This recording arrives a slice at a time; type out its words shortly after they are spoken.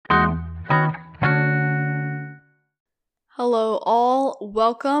Hello all,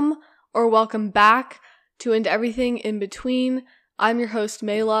 welcome back to And Everything in Between. I'm your host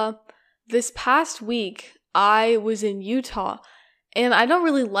Mayla. This past week, I was in Utah, and I don't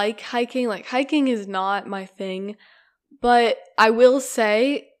really like hiking. Hiking is not my thing, but I will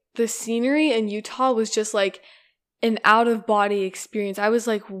say the scenery in Utah was just an out-of-body experience. I was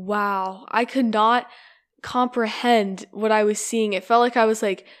like, wow, I could not comprehend what I was seeing. It felt like I was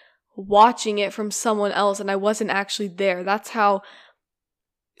watching it from someone else and I wasn't actually there. That's how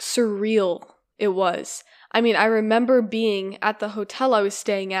surreal it was. I mean, I remember being at the hotel I was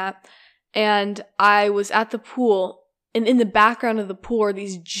staying at, and I was at the pool, and in the background of the pool are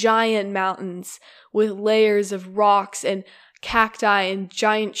these giant mountains with layers of rocks and cacti and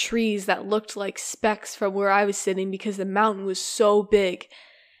giant trees that looked like specks from where I was sitting because the mountain was so big.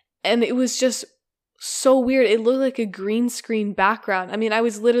 And it was just so weird. It looked like a green screen background. I mean, I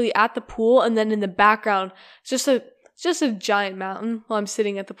was literally at the pool, and then in the background, it's just a giant mountain while I'm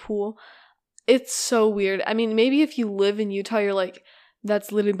sitting at the pool. It's so weird. I mean, maybe if you live in Utah, you're like,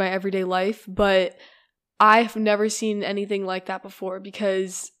 that's literally my everyday life, but I've never seen anything like that before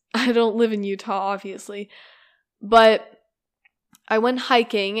because I don't live in Utah, obviously. But I went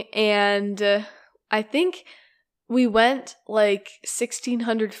hiking, and I think we went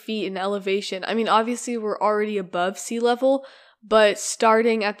 1,600 feet in elevation. I mean, obviously we're already above sea level, but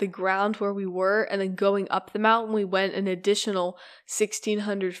starting at the ground where we were and then going up the mountain, we went an additional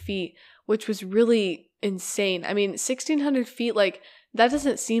 1,600 feet, which was really insane. I mean, 1,600 feet, that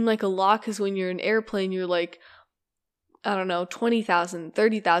doesn't seem like a lot because when you're in an airplane, you're 20,000,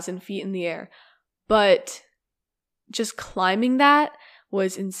 30,000 feet in the air. But just climbing that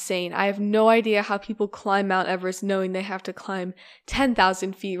was insane. I have no idea how people climb Mount Everest knowing they have to climb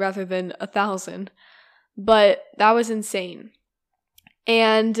 10,000 feet rather than 1,000. But that was insane.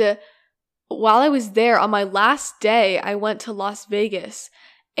 And while I was there, on my last day, I went to Las Vegas.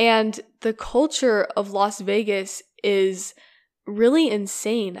 And the culture of Las Vegas is really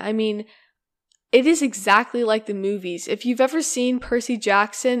insane. I mean, it is exactly like the movies. If you've ever seen Percy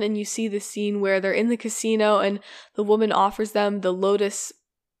Jackson and you see the scene where they're in the casino and the woman offers them the lotus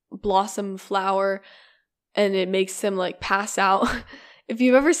blossom flower and it makes them pass out. If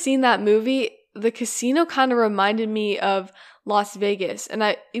you've ever seen that movie, the casino kind of reminded me of Las Vegas, and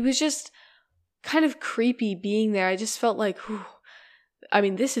it was just kind of creepy being there. I just felt whew, I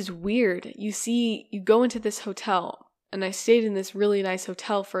mean, this is weird. You go into this hotel, and I stayed in this really nice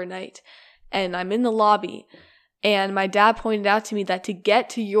hotel for a night. And I'm in the lobby, and my dad pointed out to me that to get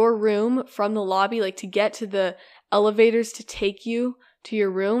to your room from the lobby, to get to the elevators to take you to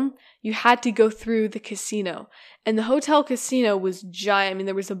your room, you had to go through the casino. And the hotel casino was giant. I mean,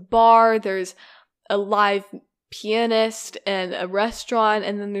 there was a bar, there's a live pianist and a restaurant,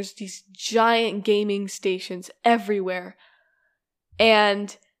 and then there's these giant gaming stations everywhere.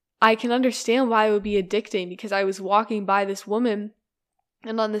 And I can understand why it would be addicting, because I was walking by this woman,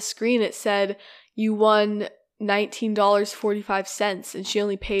 and on the screen it said, you won $19.45, and she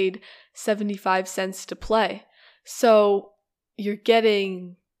only paid 75 cents to play. So you're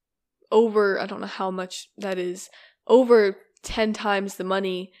getting over, I don't know how much that is, over 10 times the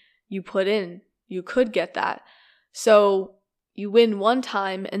money you put in. You could get that. So you win one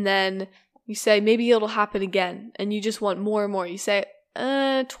time, and then you say, maybe it'll happen again, and you just want more and more. You say,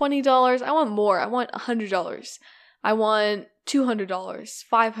 $20, I want more. I want $100. I want $200, $500,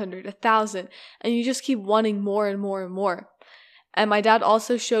 $1,000, and you just keep wanting more and more and more. And my dad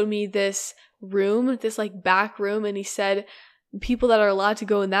also showed me this room, this back room, and he said people that are allowed to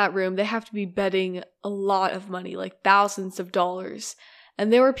go in that room, they have to be betting a lot of money, thousands of dollars.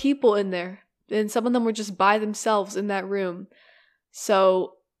 And there were people in there, and some of them were just by themselves in that room.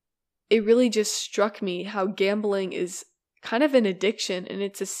 So it really just struck me how gambling is kind of an addiction, and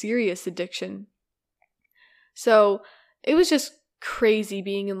it's a serious addiction. So it was just crazy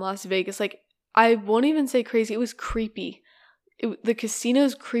being in Las Vegas. I won't even say crazy. It was creepy. The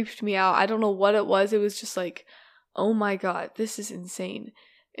casinos creeped me out. I don't know what it was. It was just oh my God, this is insane.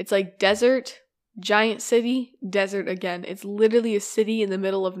 It's desert, giant city, desert again. It's literally a city in the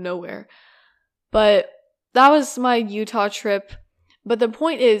middle of nowhere. But that was my Utah trip. But the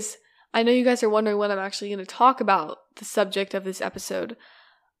point is, I know you guys are wondering when I'm actually going to talk about the subject of this episode,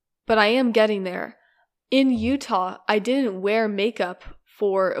 but I am getting there. In Utah, I didn't wear makeup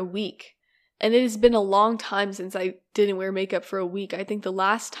for a week, and it has been a long time since I didn't wear makeup for a week. I think the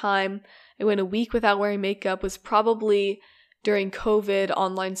last time I went a week without wearing makeup was probably during COVID,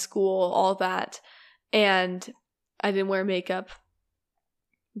 online school, all that, and I didn't wear makeup.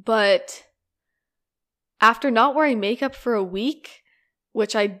 But after not wearing makeup for a week,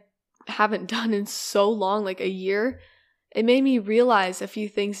 which I haven't done in so long, a year, it made me realize a few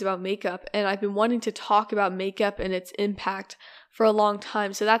things about makeup, and I've been wanting to talk about makeup and its impact for a long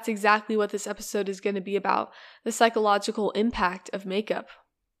time. So that's exactly what this episode is going to be about, the psychological impact of makeup.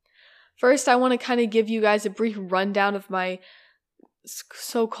 First, I want to kind of give you guys a brief rundown of my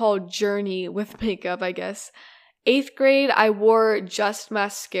so-called journey with makeup, I guess. 8th grade, I wore just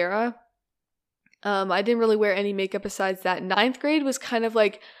mascara. I didn't really wear any makeup besides that. 9th grade was kind of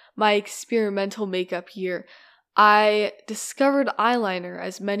like my experimental makeup year. I discovered eyeliner,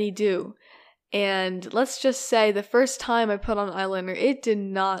 as many do. And let's just say the first time I put on eyeliner, it did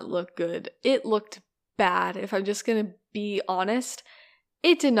not look good. It looked bad. If I'm just going to be honest,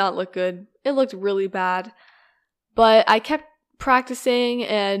 it did not look good. It looked really bad. But I kept practicing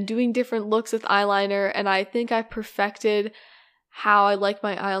and doing different looks with eyeliner, and I think I perfected how I like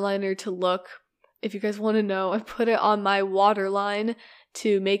my eyeliner to look. If you guys want to know, I put it on my waterline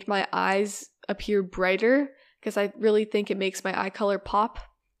to make my eyes appear brighter, because I really think it makes my eye color pop.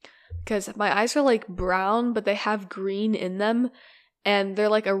 Because my eyes are like brown, but they have green in them, and they're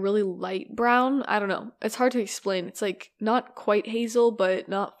like a really light brown. I don't know. It's hard to explain. It's like not quite hazel, but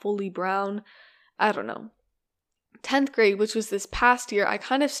not fully brown. I don't know. 10th grade, which was this past year, I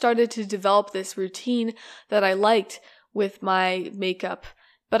kind of started to develop this routine that I liked with my makeup,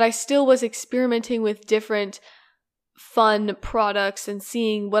 but I still was experimenting with different fun products and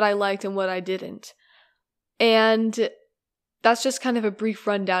seeing what I liked and what I didn't. And that's just kind of a brief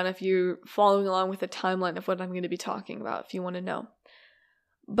rundown if you're following along with the timeline of what I'm going to be talking about, if you want to know.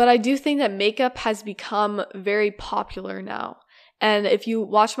 But I do think that makeup has become very popular now. And if you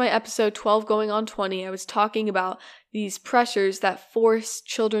watch my episode 12 going on 20, I was talking about these pressures that force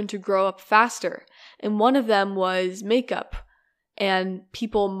children to grow up faster. And one of them was makeup and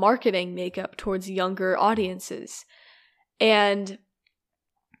people marketing makeup towards younger audiences. And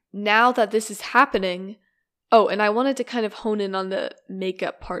now that this is happening, and I wanted to kind of hone in on the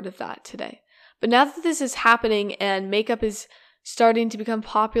makeup part of that today. But now that this is happening and makeup is starting to become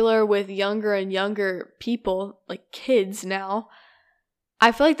popular with younger and younger people, like kids now,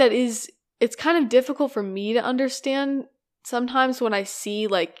 I feel like it's kind of difficult for me to understand sometimes when I see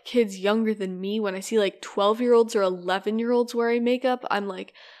like kids younger than me, when I see like 12-year-olds or 11-year-olds wearing makeup, I'm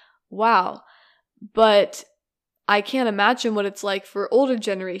like, wow. But I can't imagine what it's like for older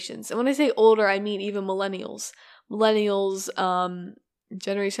generations. And when I say older, I mean even millennials.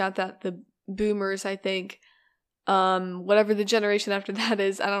 Generation after that, the boomers, I think. Whatever the generation after that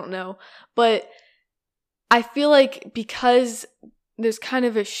is, I don't know. But I feel like because there's kind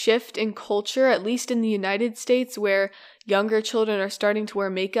of a shift in culture, at least in the United States, where younger children are starting to wear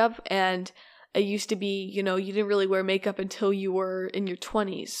makeup, and it used to be, you didn't really wear makeup until you were in your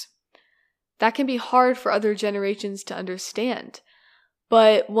 20s. That can be hard for other generations to understand.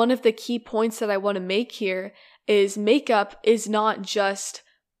 But one of the key points that I want to make here is makeup is not just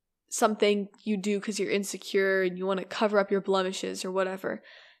something you do because you're insecure and you want to cover up your blemishes or whatever.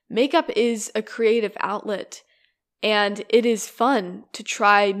 Makeup is a creative outlet. And it is fun to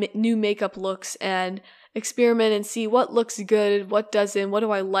try new makeup looks and experiment and see what looks good, what doesn't, what do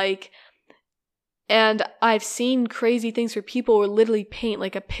I like. And I've seen crazy things where people will literally paint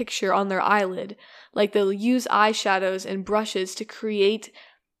like a picture on their eyelid. Like they'll use eyeshadows and brushes to create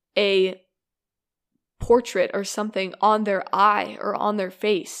a portrait or something on their eye or on their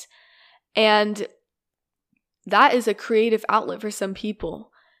face. And that is a creative outlet for some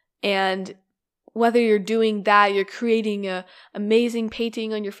people. And whether you're doing that, you're creating a amazing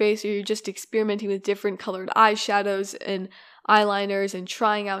painting on your face, or you're just experimenting with different colored eyeshadows and eyeliners and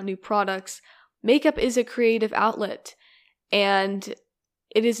trying out new products, makeup is a creative outlet. And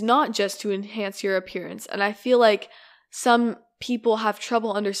it is not just to enhance your appearance. And I feel like some people have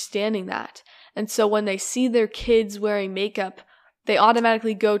trouble understanding that. And so when they see their kids wearing makeup, they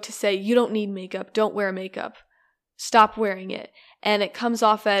automatically go to say, you don't need makeup, don't wear makeup, stop wearing it. And it comes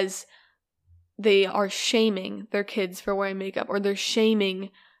off as they are shaming their kids for wearing makeup, or they're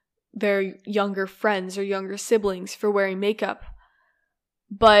shaming their younger friends or younger siblings for wearing makeup.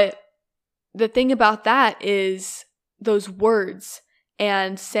 But the thing about that is those words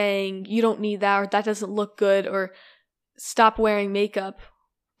and saying you don't need that, or that doesn't look good, or stop wearing makeup,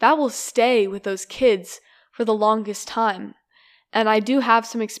 that will stay with those kids for the longest time. And I do have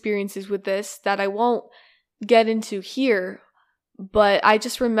some experiences with this that I won't get into here, but I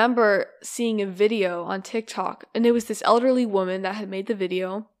just remember seeing a video on TikTok, and it was this elderly woman that had made the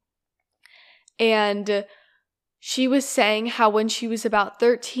video, and she was saying how when she was about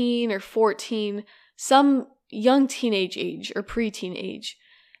 13 or 14, some young teenage age or preteen age,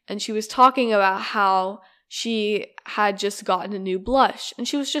 and she was talking about how she had just gotten a new blush, and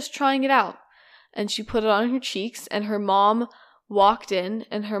she was just trying it out. and she put it on her cheeks, and her mom walked in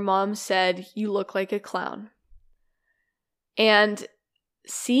and her mom said, "You look like a clown." And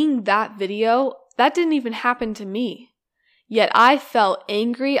seeing that video, that didn't even happen to me. Yet I felt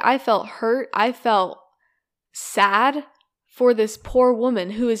angry, I felt hurt, I felt sad for this poor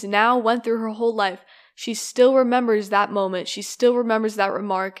woman who has now went through her whole life. She still remembers that moment. She still remembers that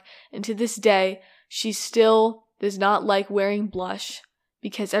remark. And to this day, she still does not like wearing blush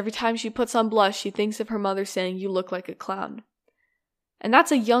because every time she puts on blush, she thinks of her mother saying, "You look like a clown." And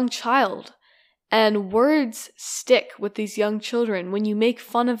that's a young child. And words stick with these young children. When you make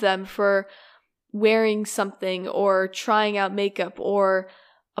fun of them for wearing something or trying out makeup or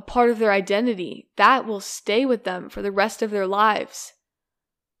a part of their identity, that will stay with them for the rest of their lives.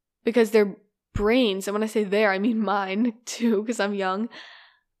 Because their brains, and when I say their, I mean mine too, because I'm young,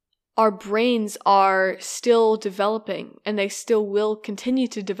 our brains are still developing, and they still will continue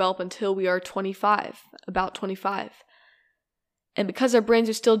to develop until we are 25, about 25. And because our brains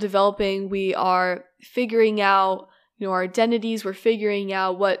are still developing, we are figuring out, our identities. We're figuring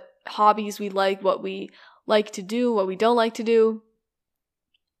out what hobbies we like, what we like to do, what we don't like to do.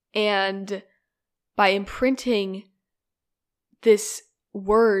 And by imprinting these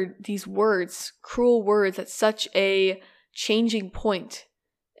words, cruel words, at such a changing point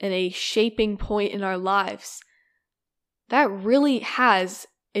and a shaping point in our lives, that really has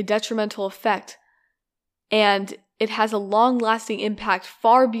a detrimental effect. And it has a long-lasting impact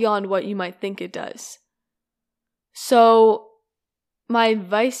far beyond what you might think it does. So my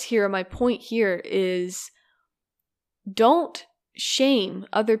advice here, my point here is, don't shame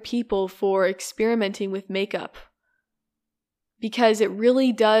other people for experimenting with makeup, because it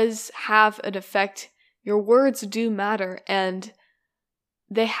really does have an effect. Your words do matter, and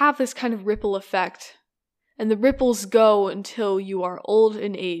they have this kind of ripple effect. And the ripples go until you are old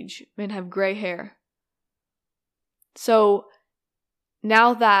in age and have gray hair. So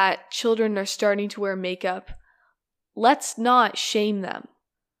now that children are starting to wear makeup, let's not shame them.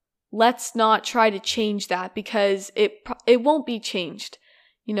 Let's not try to change that, because it won't be changed.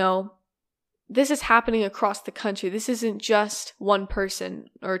 This is happening across the country. This isn't just one person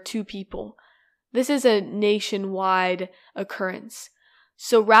or two people. This is a nationwide occurrence.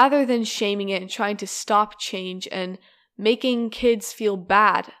 So rather than shaming it and trying to stop change and making kids feel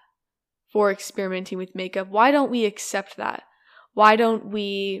bad for experimenting with makeup, why don't we accept that? Why don't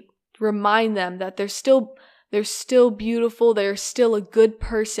we remind them that they're still beautiful, they're still a good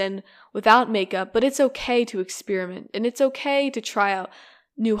person without makeup, but it's okay to experiment, and it's okay to try out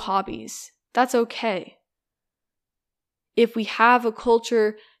new hobbies. That's okay. If we have a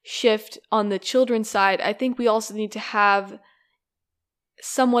culture shift on the children's side, I think we also need to have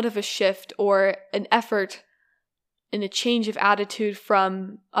somewhat of a shift or an effort in a change of attitude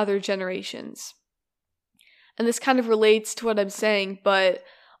from other generations. And this kind of relates to what I'm saying, but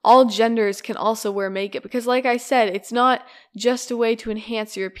all genders can also wear makeup, because like I said, it's not just a way to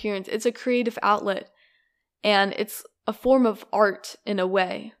enhance your appearance. It's a creative outlet, and it's a form of art in a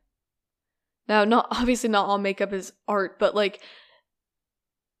way. Now, obviously not all makeup is art, but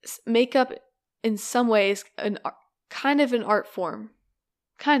makeup in some ways kind of an art form.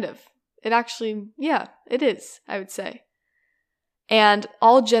 Kind of. It actually, yeah, it is, I would say. And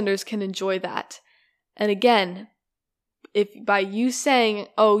all genders can enjoy that. And again, if by you saying,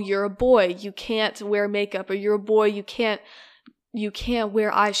 "Oh, you're a boy, you can't wear makeup," or "You're a boy, you can't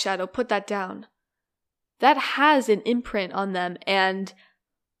wear eyeshadow," put that down. That has an imprint on them, and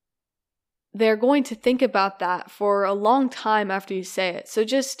they're going to think about that for a long time after you say it. So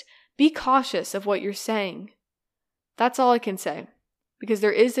just be cautious of what you're saying. That's all I can say. Because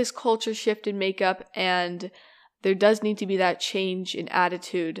there is this culture shift in makeup, and there does need to be that change in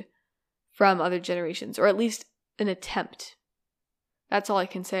attitude from other generations, or at least an attempt. That's all I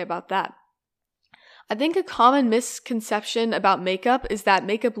can say about that. I think a common misconception about makeup is that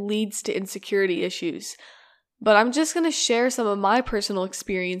makeup leads to insecurity issues. But I'm just going to share some of my personal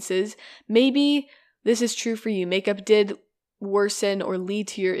experiences. Maybe this is true for you. Makeup did worsen or lead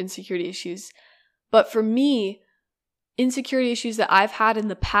to your insecurity issues. But for me, insecurity issues that I've had in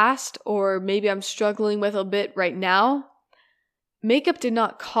the past, or maybe I'm struggling with a bit right now, makeup did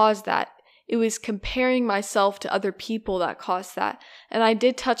not cause that. It was comparing myself to other people that caused that. And I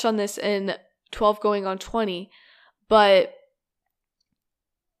did touch on this in 12 Going on 20, but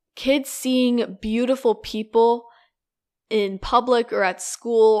kids seeing beautiful people in public or at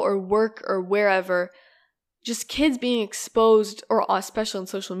school or work or wherever, just kids being exposed, or especially on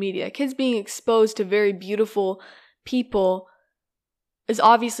social media, kids being exposed to very beautiful people is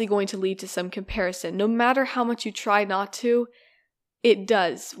obviously going to lead to some comparison. No matter how much you try not to, it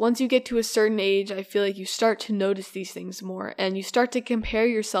does. Once you get to a certain age, I feel like you start to notice these things more, and you start to compare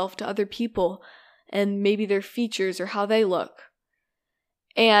yourself to other people and maybe their features or how they look.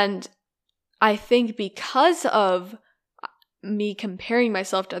 And I think because of me comparing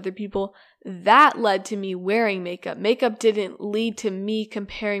myself to other people, that led to me wearing makeup. Makeup didn't lead to me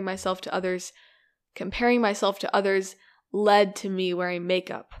comparing myself to others. Comparing myself to others led to me wearing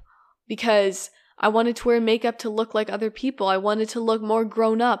makeup because I wanted to wear makeup to look like other people. I wanted to look more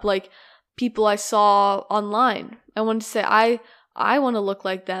grown up, like people I saw online. I wanted to say, I want to look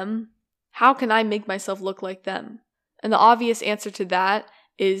like them. How can I make myself look like them? And the obvious answer to that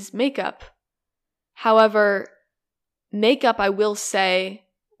is makeup. However, makeup, I will say,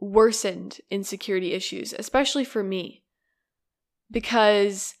 worsened insecurity issues, especially for me.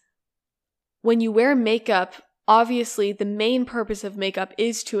 Because when you wear makeup, obviously the main purpose of makeup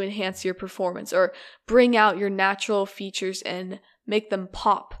is to enhance your performance or bring out your natural features and make them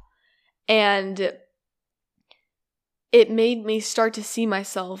pop. And it made me start to see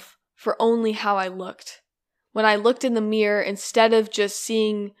myself for only how I looked. When I looked in the mirror, instead of just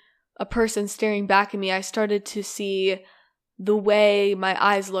seeing a person staring back at me, I started to see the way my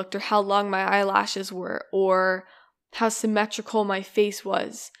eyes looked or how long my eyelashes were or how symmetrical my face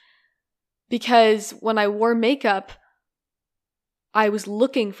was. Because when I wore makeup, I was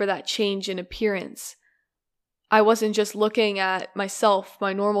looking for that change in appearance. I wasn't just looking at myself,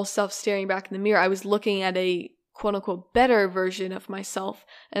 my normal self staring back in the mirror. I was looking at a quote unquote better version of myself.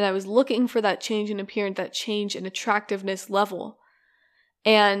 And I was looking for that change in appearance, that change in attractiveness level.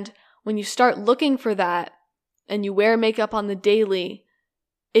 And when you start looking for that and you wear makeup on the daily,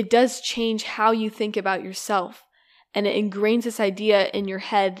 it does change how you think about yourself. And it ingrains this idea in your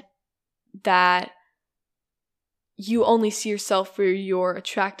head that you only see yourself for your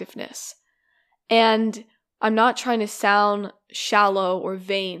attractiveness. And I'm not trying to sound shallow or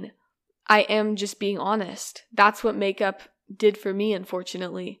vain. I am just being honest. That's what makeup did for me,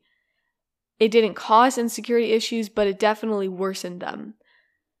 unfortunately. It didn't cause insecurity issues, but it definitely worsened them.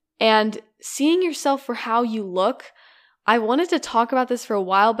 And seeing yourself for how you look, I wanted to talk about this for a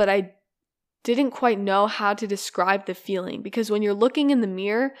while, but I didn't quite know how to describe the feeling. Because when you're looking in the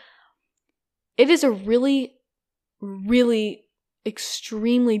mirror, it is a really, really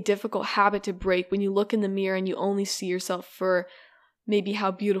extremely difficult habit to break when you look in the mirror and you only see yourself for maybe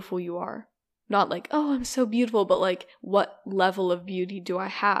how beautiful you are. Not like, oh, I'm so beautiful, but like, what level of beauty do I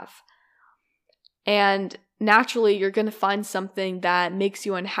have? And naturally, you're going to find something that makes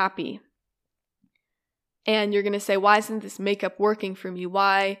you unhappy. And you're going to say, why isn't this makeup working for me?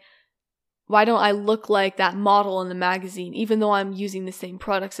 Why don't I look like that model in the magazine, even though I'm using the same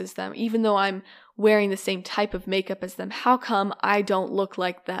products as them, even though I'm wearing the same type of makeup as them? How come I don't look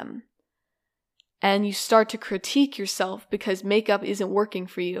like them? And you start to critique yourself because makeup isn't working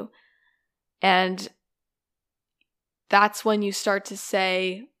for you. And that's when you start to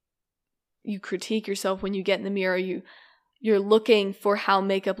say, you critique yourself when you get in the mirror, you're looking for how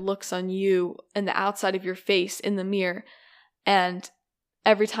makeup looks on you and the outside of your face in the mirror. And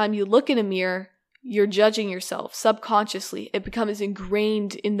every time you look in a mirror, you're judging yourself subconsciously. It becomes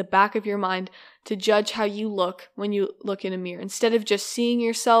ingrained in the back of your mind to judge how you look when you look in a mirror. Instead of just seeing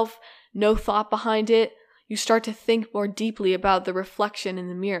yourself, no thought behind it, you start to think more deeply about the reflection in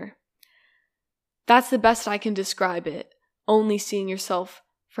the mirror. That's the best I can describe it. Only seeing yourself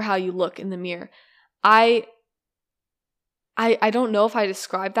for how you look in the mirror. I don't know if I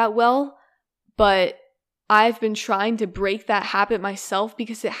described that well, but I've been trying to break that habit myself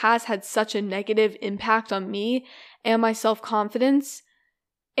because it has had such a negative impact on me and my self-confidence.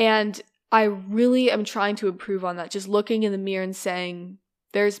 And I really am trying to improve on that. Just looking in the mirror and saying,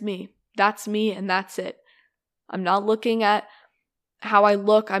 there's me. That's me and that's it. I'm not looking at how I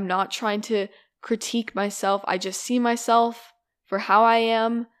look. I'm not trying to critique myself. I just see myself for how I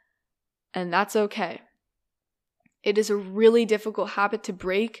am, and that's okay. It is a really difficult habit to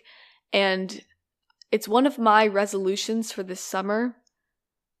break, and it's one of my resolutions for this summer.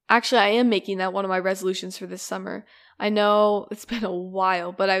 Actually, I am making that one of my resolutions for this summer. I know it's been a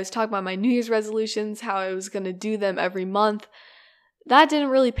while, but I was talking about my New Year's resolutions, how I was going to do them every month. That didn't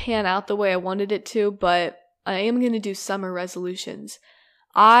really pan out the way I wanted it to, but I am going to do summer resolutions.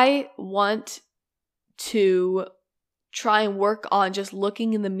 I want to try and work on just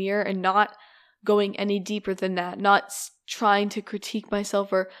looking in the mirror and not going any deeper than that, not trying to critique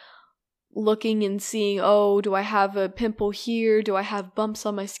myself or looking and seeing, oh, do I have a pimple here? Do I have bumps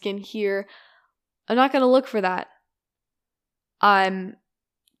on my skin here? I'm not going to look for that. I'm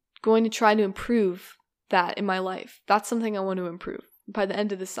going to try to improve that in my life. That's something I want to improve by the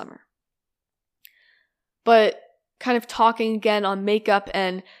end of the summer. But kind of talking again on makeup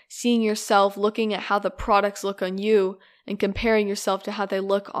and seeing yourself, looking at how the products look on you and comparing yourself to how they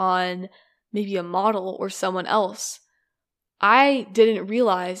look on maybe a model or someone else. I didn't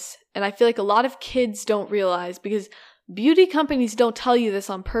realize, and I feel like a lot of kids don't realize, because beauty companies don't tell you this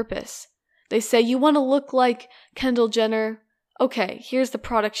on purpose. They say, you want to look like Kendall Jenner? Okay, here's the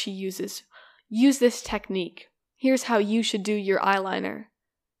product she uses. Use this technique. Here's how you should do your eyeliner.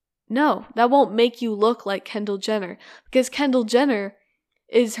 No, that won't make you look like Kendall Jenner, because Kendall Jenner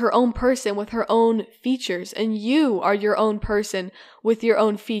is her own person with her own features, and you are your own person with your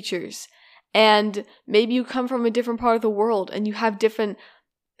own features. And maybe you come from a different part of the world and you have different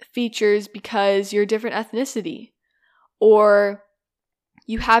features because you're a different ethnicity. Or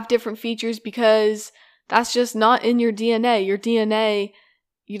you have different features because that's just not in your DNA. Your DNA,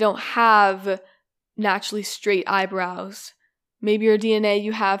 you don't have naturally straight eyebrows. Maybe your DNA,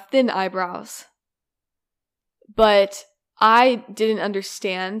 you have thin eyebrows. But I didn't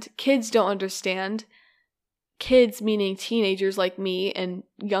understand. Kids don't understand. Kids, meaning teenagers like me and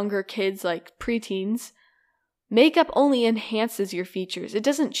younger kids like preteens. Makeup only enhances your features. It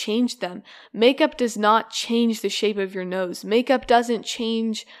doesn't change them. Makeup does not change the shape of your nose. Makeup doesn't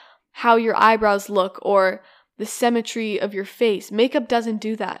change how your eyebrows look or the symmetry of your face. Makeup doesn't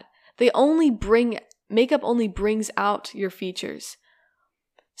do that. Makeup only brings out your features.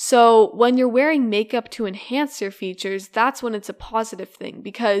 So when you're wearing makeup to enhance your features, that's when it's a positive thing.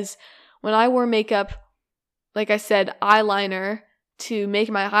 Because when I wore makeup, like I said, eyeliner to make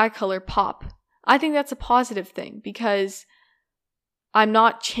my eye color pop, I think that's a positive thing because I'm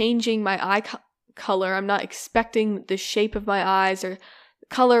not changing my eye color. I'm not expecting the shape of my eyes or the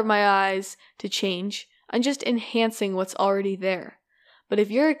color of my eyes to change. I'm just enhancing what's already there. But if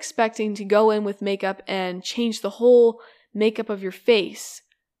you're expecting to go in with makeup and change the whole makeup of your face,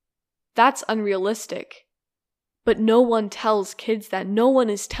 that's unrealistic. But no one tells kids that. No one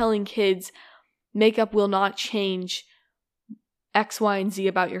is telling kids makeup will not change X, Y, and Z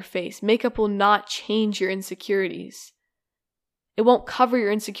about your face. Makeup will not change your insecurities. It won't cover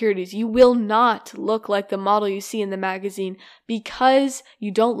your insecurities. You will not look like the model you see in the magazine because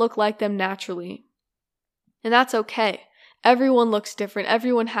you don't look like them naturally. And that's okay. Everyone looks different.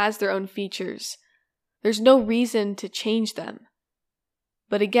 Everyone has their own features. There's no reason to change them.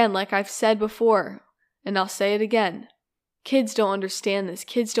 But again, like I've said before, and I'll say it again, kids don't understand this.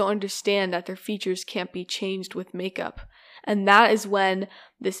 Kids don't understand that their features can't be changed with makeup. And that is when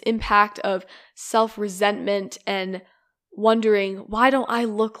this impact of self-resentment and wondering, why don't I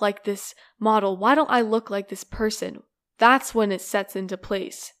look like this model? Why don't I look like this person? That's when it sets into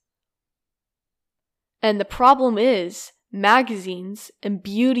place. And the problem is magazines and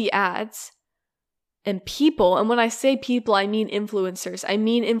beauty ads and people, and when I say people, I mean influencers. I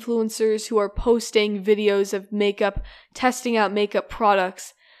mean influencers who are posting videos of makeup, testing out makeup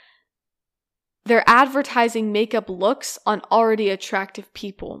products. They're advertising makeup looks on already attractive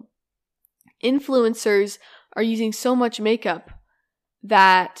people. Influencers are using so much makeup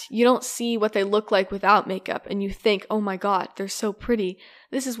that you don't see what they look like without makeup, and you think, oh my God, they're so pretty.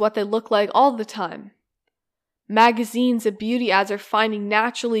 This is what they look like all the time. Magazines and beauty ads are finding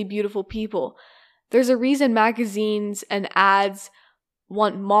naturally beautiful people. There's a reason magazines and ads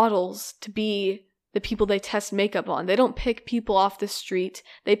want models to be the people they test makeup on. They don't pick people off the street.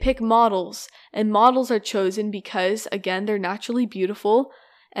 They pick models. And models are chosen because, again, they're naturally beautiful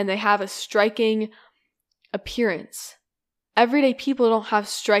and they have a striking appearance. Everyday people don't have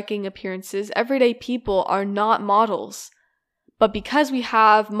striking appearances. Everyday people are not models. But because we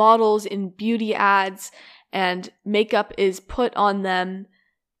have models in beauty ads and makeup is put on them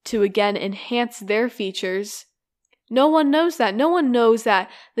to, again, enhance their features, no one knows that. No one knows that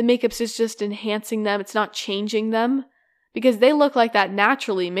the makeup's is just enhancing them. It's not changing them because they look like that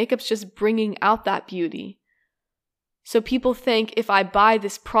naturally. Makeup's just bringing out that beauty. So people think if I buy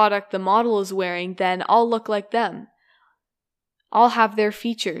this product the model is wearing, then I'll look like them. I'll have their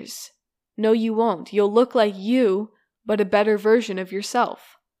features. No, you won't. You'll look like you, but a better version of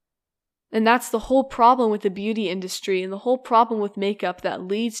yourself. And that's the whole problem with the beauty industry and the whole problem with makeup that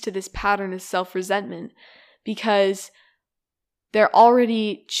leads to this pattern of self-resentment, because they're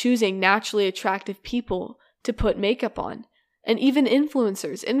already choosing naturally attractive people to put makeup on. And even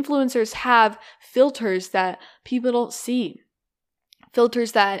influencers have filters that people don't see.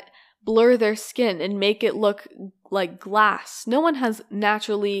 Filters that blur their skin and make it look like glass. No one has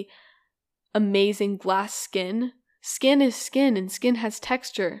naturally amazing glass skin. Skin is skin and skin has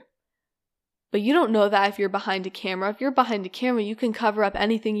texture. But you don't know that if you're behind a camera. If you're behind a camera, you can cover up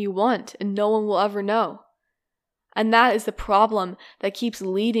anything you want and no one will ever know. And that is the problem that keeps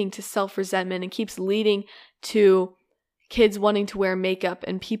leading to self-resentment and keeps leading to kids wanting to wear makeup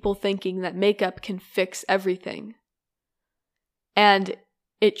and people thinking that makeup can fix everything. And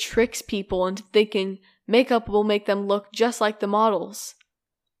it tricks people into thinking makeup will make them look just like the models.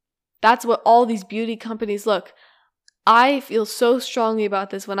 That's what all these beauty companies look. I feel so strongly about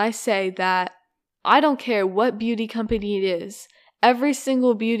this when I say that I don't care what beauty company it is. Every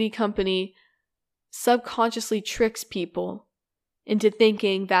single beauty company subconsciously tricks people into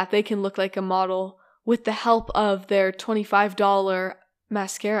thinking that they can look like a model with the help of their $25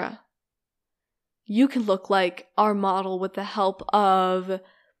 mascara. You can look like our model with the help of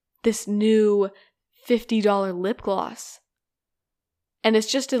this new $50 lip gloss. And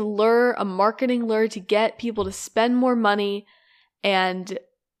it's just a lure, a marketing lure to get people to spend more money. And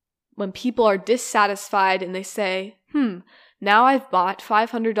when people are dissatisfied and they say, now I've bought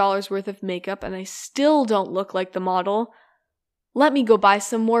 $500 worth of makeup and I still don't look like the model, let me go buy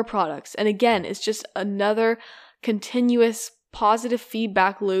some more products. And again, it's just another continuous positive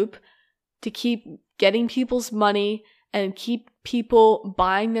feedback loop to keep getting people's money and keep people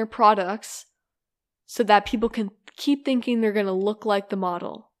buying their products so that people can keep thinking they're going to look like the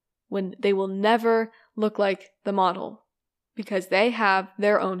model when they will never look like the model because they have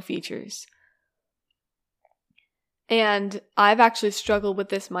their own features. And I've actually struggled with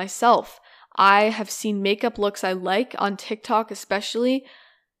this myself. I have seen makeup looks I like on TikTok especially,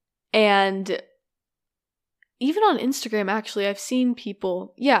 and even on Instagram actually, I've seen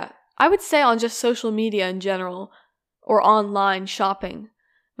people, I would say on just social media in general or online shopping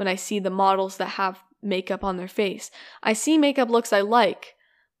when I see the models that have makeup on their face. I see makeup looks I like,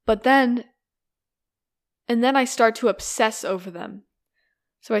 but then I start to obsess over them.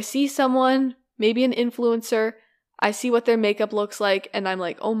 So I see someone, maybe an influencer, I see what their makeup looks like, and I'm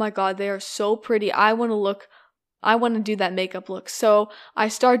like, oh my god, they are so pretty. I want to do that makeup look. So I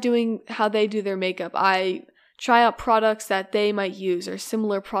start doing how they do their makeup. I try out products that they might use or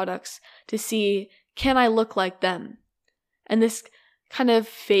similar products to see, can I look like them? And this kind of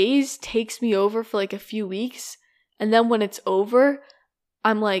phase takes me over for like a few weeks. And then when it's over,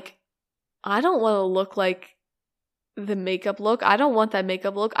 I'm like, I don't want to look like the makeup look. I don't want that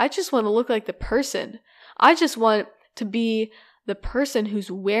makeup look. I just want to look like the person. I just want to be the person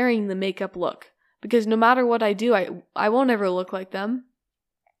who's wearing the makeup look. Because no matter what I do, I won't ever look like them.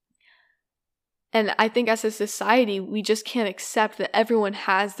 And I think as a society, we just can't accept that everyone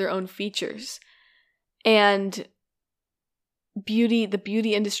has their own features. And the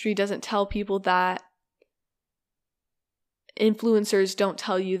beauty industry doesn't tell people that. Influencers don't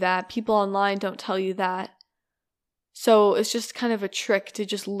tell you that. People online don't tell you that. So it's just kind of a trick to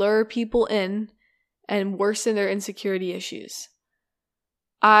just lure people in and worsen their insecurity issues.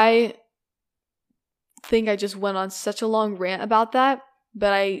 I think I just went on such a long rant about that,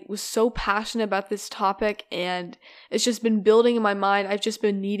 but I was so passionate about this topic and it's just been building in my mind. I've just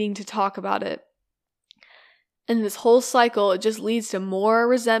been needing to talk about it. And this whole cycle, it just leads to more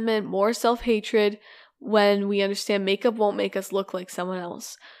resentment, more self-hatred when we understand makeup won't make us look like someone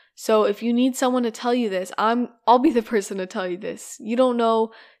else. So if you need someone to tell you this, I'll be the person to tell you this. You don't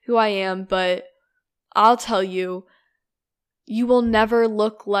know who I am, but I'll tell you, you will never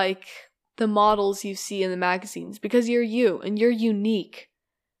look like the models you see in the magazines because you're you and you're unique.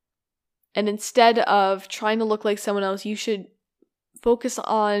 And instead of trying to look like someone else, you should focus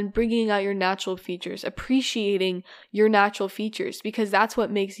on bringing out your natural features, appreciating your natural features because that's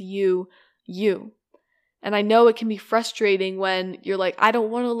what makes you, you. And I know it can be frustrating when you're like, I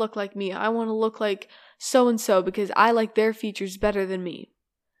don't want to look like me. I want to look like so-and-so because I like their features better than me.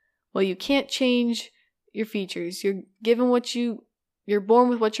 Well, you can't change your features. You're born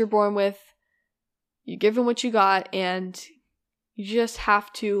with what you're born with. You're given what you got, and you just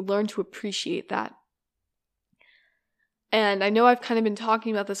have to learn to appreciate that. And I know I've kind of been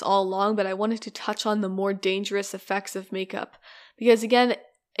talking about this all along, but I wanted to touch on the more dangerous effects of makeup. Because again,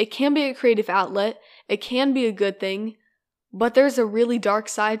 it can be a creative outlet. It can be a good thing, but there's a really dark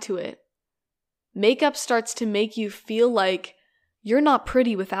side to it. Makeup starts to make you feel like you're not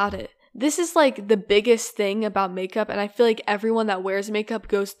pretty without it. This is like the biggest thing about makeup, and I feel like everyone that wears makeup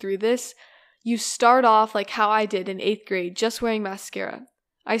goes through this. You start off like how I did in 8th grade, just wearing mascara.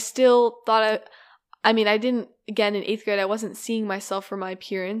 I still thought I didn't, again, in 8th grade, I wasn't seeing myself for my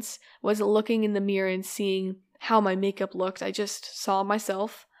appearance. I wasn't looking in the mirror and seeing how my makeup looked. I just saw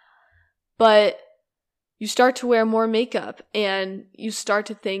myself. But you start to wear more makeup and you start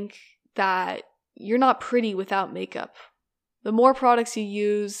to think that you're not pretty without makeup. The more products you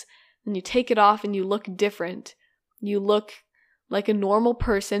use, then you take it off and you look different. You look like a normal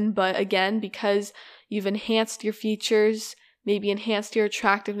person, but again, because you've enhanced your features, maybe enhanced your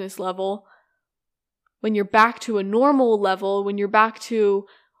attractiveness level. When you're back to a normal level, when you're back to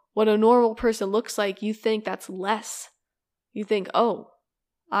what a normal person looks like, you think that's less. You think, oh,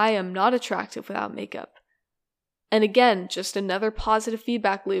 I am not attractive without makeup. And again, just another positive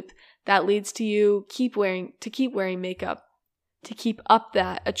feedback loop that leads to you keep wearing makeup, to keep up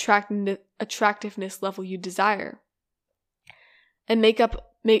that attractiveness level you desire. And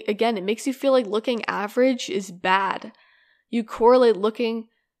makeup, again, it makes you feel like looking average is bad. You correlate looking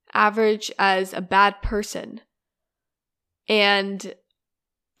average as a bad person. And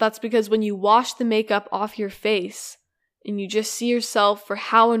that's because when you wash the makeup off your face and you just see yourself for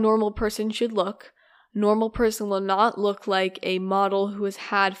how a normal person should look, a normal person will not look like a model who has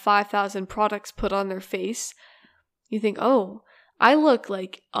had 5,000 products put on their face. You think, oh, I look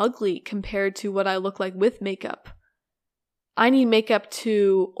like ugly compared to what I look like with makeup. I need makeup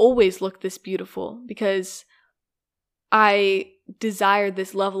to always look this beautiful because I desire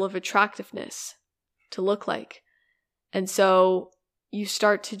this level of attractiveness to look like. And so you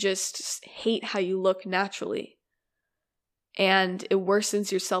start to just hate how you look naturally. And it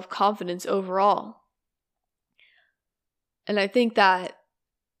worsens your self-confidence overall. And I think that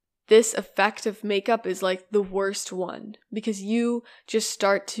this effect of makeup is like the worst one because you just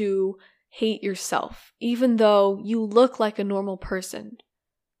start to hate yourself, even though you look like a normal person.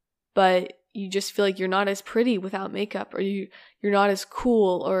 But you just feel like you're not as pretty without makeup, or you're not as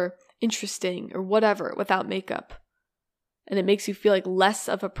cool or interesting or whatever without makeup. And it makes you feel like less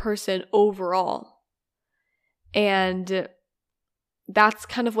of a person overall. And that's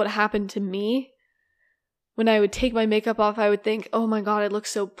kind of what happened to me. When I would take my makeup off, I would think, oh my God, I look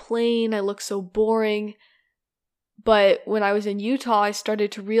so plain, I look so boring. But when I was in Utah, I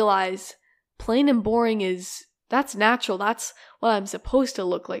started to realize plain and boring that's natural. That's what I'm supposed to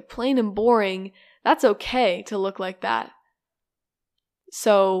look like. Plain and boring, that's okay to look like that.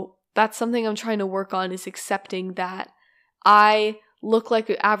 So that's something I'm trying to work on, is accepting that I look like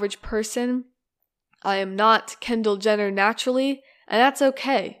an average person. I am not Kendall Jenner naturally, and that's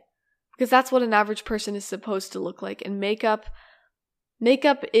okay. Because that's what an average person is supposed to look like. And makeup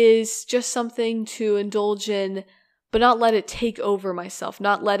is just something to indulge in, but not let it take over myself,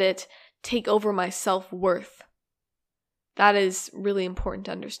 not let it take over my self-worth. That is really important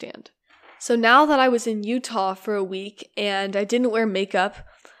to understand. So now that I was in Utah for a week and I didn't wear makeup,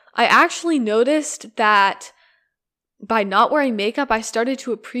 I actually noticed that by not wearing makeup, I started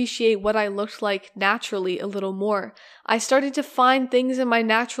to appreciate what I looked like naturally a little more. I started to find things in my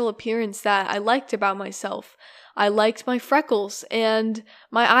natural appearance that I liked about myself. I liked my freckles and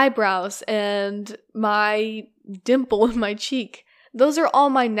my eyebrows and my dimple in my cheek. Those are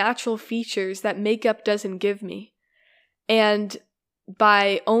all my natural features that makeup doesn't give me. And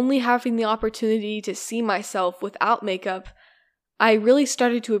by only having the opportunity to see myself without makeup, I really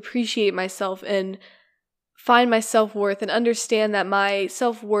started to appreciate myself and find my self-worth and understand that my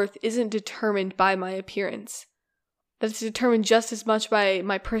self-worth isn't determined by my appearance. That it's determined just as much by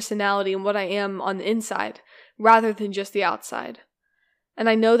my personality and what I am on the inside, rather than just the outside. And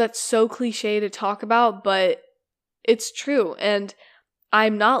I know that's so cliche to talk about, but it's true. And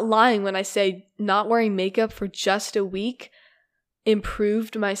I'm not lying when I say not wearing makeup for just a week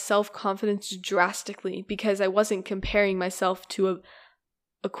improved my self-confidence drastically, because I wasn't comparing myself to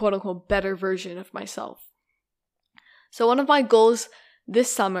a quote-unquote better version of myself. So one of my goals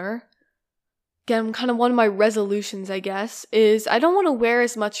this summer, again, kind of one of my resolutions, I guess, is I don't want to wear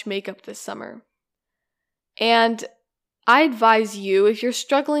as much makeup this summer. And I advise you, if you're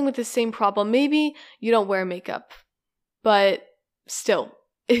struggling with the same problem, maybe you don't wear makeup. But still,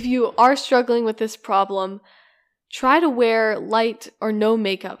 if you are struggling with this problem, try to wear light or no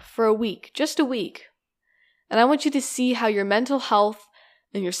makeup for a week, just a week. And I want you to see how your mental health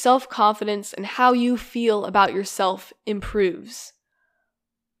and your self-confidence and how you feel about yourself improves.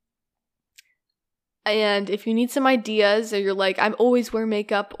 And if you need some ideas, or you're like, I'm always wear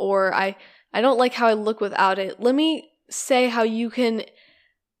makeup, or I don't like how I look without it, let me say how you can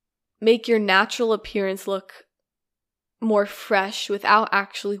make your natural appearance look more fresh without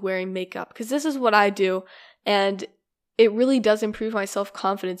actually wearing makeup. Because this is what I do, and it really does improve my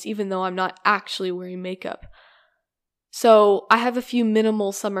self-confidence even though I'm not actually wearing makeup. So I have a few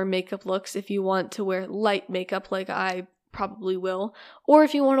minimal summer makeup looks if you want to wear light makeup like I probably will, or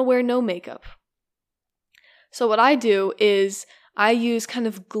if you want to wear no makeup. So what I do is I use kind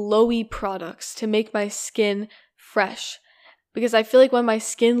of glowy products to make my skin fresh, because I feel like when my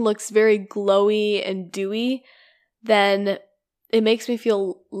skin looks very glowy and dewy, then it makes me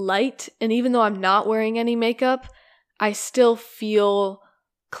feel light. And even though I'm not wearing any makeup, I still feel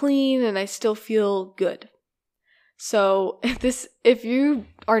clean and I still feel good. So if you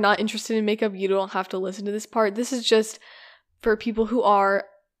are not interested in makeup, you don't have to listen to this part. This is just for people who are,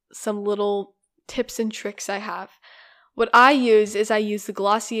 some little tips and tricks I have. What I use is I use the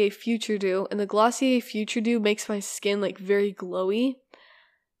Glossier Future Dew, and the Glossier Future Dew makes my skin like very glowy.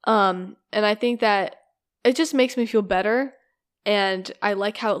 And I think that it just makes me feel better, and I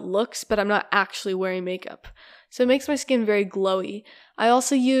like how it looks, but I'm not actually wearing makeup. So it makes my skin very glowy. I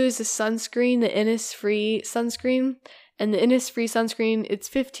also use the sunscreen, the Innisfree sunscreen, and the Innisfree sunscreen, it's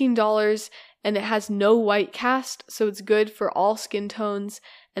 $15 and it has no white cast, so it's good for all skin tones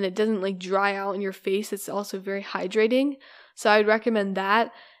and it doesn't like dry out in your face. It's also very hydrating. So I'd recommend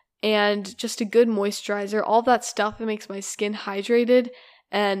that, and just a good moisturizer, all that stuff that makes my skin hydrated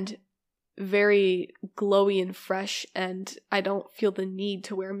and very glowy and fresh, and I don't feel the need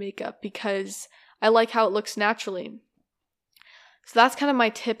to wear makeup because I like how it looks naturally. So that's kind of my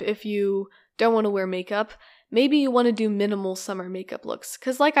tip if you don't want to wear makeup. Maybe you want to do minimal summer makeup looks,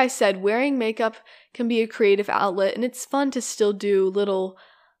 because like I said, wearing makeup can be a creative outlet and it's fun to still do little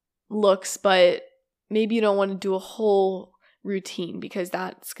looks, but maybe you don't want to do a whole routine because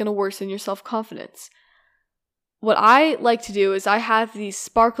that's going to worsen your self-confidence. What I like to do is I have these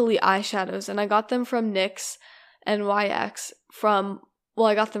sparkly eyeshadows, and I got them from NYX NYX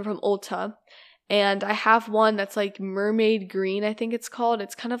I got them from Ulta. And I have one that's like mermaid green, I think it's called.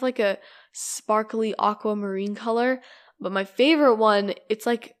 It's kind of like a sparkly aquamarine color. But my favorite one, it's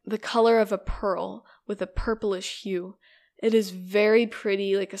like the color of a pearl with a purplish hue. It is very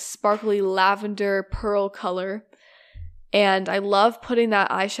pretty, like a sparkly lavender pearl color. And I love putting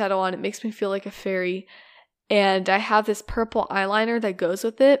that eyeshadow on. It makes me feel like a fairy. And I have this purple eyeliner that goes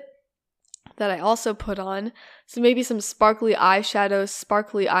with it that I also put on. So maybe some sparkly eyeshadows,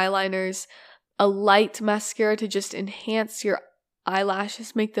 sparkly eyeliners, a light mascara to just enhance your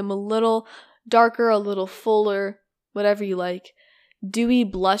eyelashes, make them a little darker, a little fuller, whatever you like. Dewy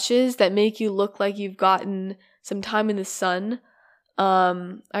blushes that make you look like you've gotten some time in the sun.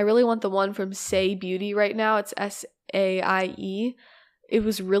 I really want the one from Saie Beauty right now. It's SAIE. It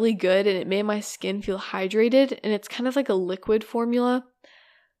was really good and it made my skin feel hydrated, and it's kind of like a liquid formula.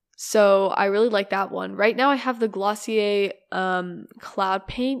 So I really like that one. Right now I have the Glossier Cloud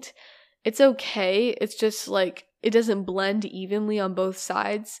Paint. It's okay. It's just like it doesn't blend evenly on both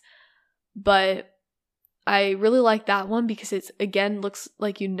sides. But I really like that one because it's, again, looks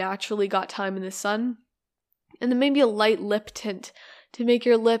like you naturally got time in the sun. And then maybe a light lip tint to make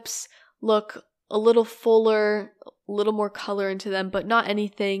your lips look a little fuller, a little more color into them, but not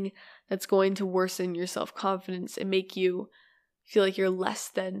anything that's going to worsen your self-confidence and make you feel like you're less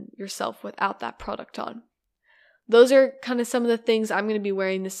than yourself without that product on. Those are kind of some of the things I'm going to be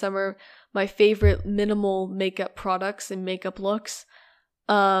wearing this summer, my favorite minimal makeup products and makeup looks.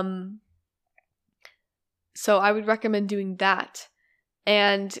 So I would recommend doing that.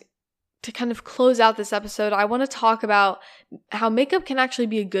 And to kind of close out this episode, I want to talk about how makeup can actually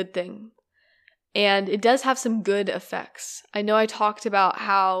be a good thing. And it does have some good effects. I know I talked about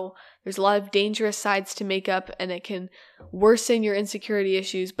how there's a lot of dangerous sides to makeup and it can worsen your insecurity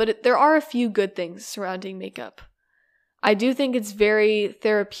issues, but there are a few good things surrounding makeup. I do think it's very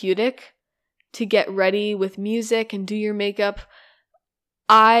therapeutic to get ready with music and do your makeup.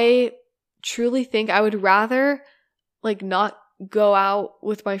 I truly think I would rather not go out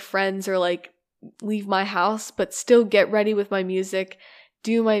with my friends or leave my house, but still get ready with my music,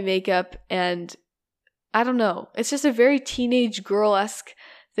 do my makeup, and I don't know. It's just a very teenage girl-esque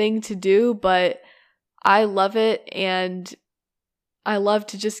thing to do, but I love it, and I love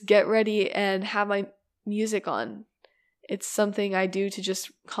to just get ready and have my music on. It's something I do to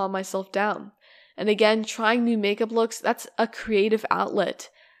just calm myself down. And again, trying new makeup looks, that's a creative outlet.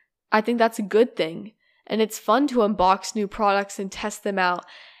 I think that's a good thing. And it's fun to unbox new products and test them out.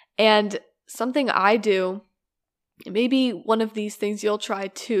 And something I do, maybe one of these things you'll try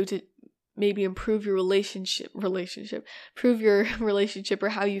too, to maybe improve your relationship, improve your relationship or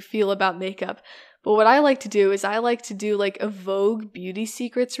how you feel about makeup. But what I like to do is I like to do a Vogue Beauty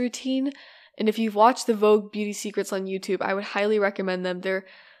Secrets routine. And if you've watched the Vogue Beauty Secrets on YouTube, I would highly recommend them. They're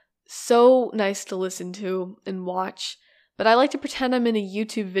so nice to listen to and watch. But I like to pretend I'm in a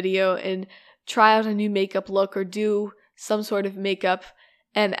YouTube video and try out a new makeup look or do some sort of makeup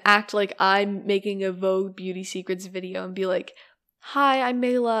and act like I'm making a Vogue Beauty Secrets video and be like, "Hi, I'm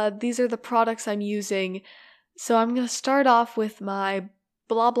Mayla. These are the products I'm using. So I'm going to start off with my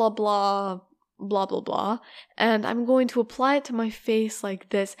blah, blah, blah, blah, blah, blah. And I'm going to apply it to my face like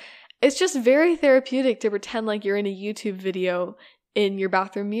this." It's just very therapeutic to pretend like you're in a YouTube video in your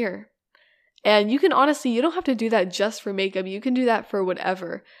bathroom mirror. And you can honestly, you don't have to do that just for makeup. You can do that for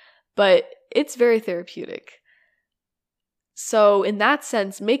whatever, but it's very therapeutic. So in that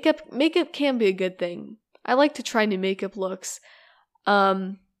sense, makeup can be a good thing. I like to try new makeup looks.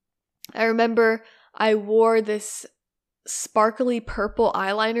 I remember I wore this sparkly purple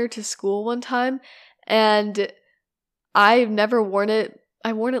eyeliner to school one time, and I've never worn it.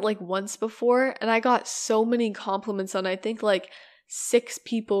 I worn it like once before, and I got so many compliments on it. I think like 6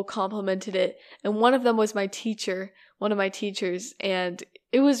 people complimented it, and one of them was my teacher, one of my teachers, and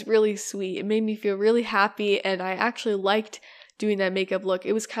it was really sweet. It made me feel really happy, and I actually liked doing that makeup look.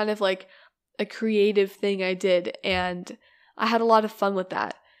 It was kind of like a creative thing I did, and I had a lot of fun with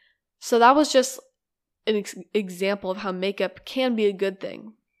that. So that was just an example of how makeup can be a good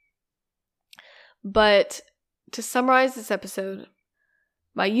thing. But to summarize this episode,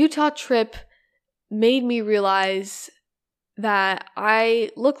 my Utah trip made me realize that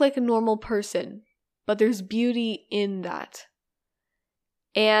I look like a normal person, but there's beauty in that.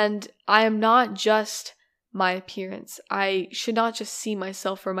 And I am not just my appearance. I should not just see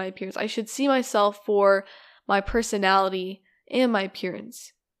myself for my appearance. I should see myself for my personality and my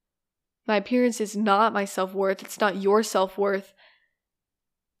appearance. My appearance is not my self-worth. It's not your self-worth.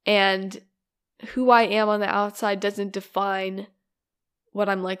 And who I am on the outside doesn't define what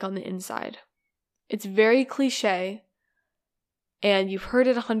I'm like on the inside. It's very cliche, and you've heard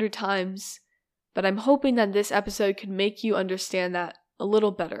it 100 times, but I'm hoping that this episode could make you understand that a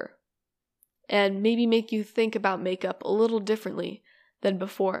little better, and maybe make you think about makeup a little differently than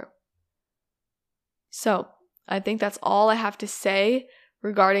before. So, I think that's all I have to say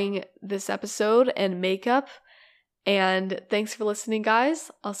regarding this episode and makeup, and thanks for listening,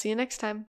 guys. I'll see you next time.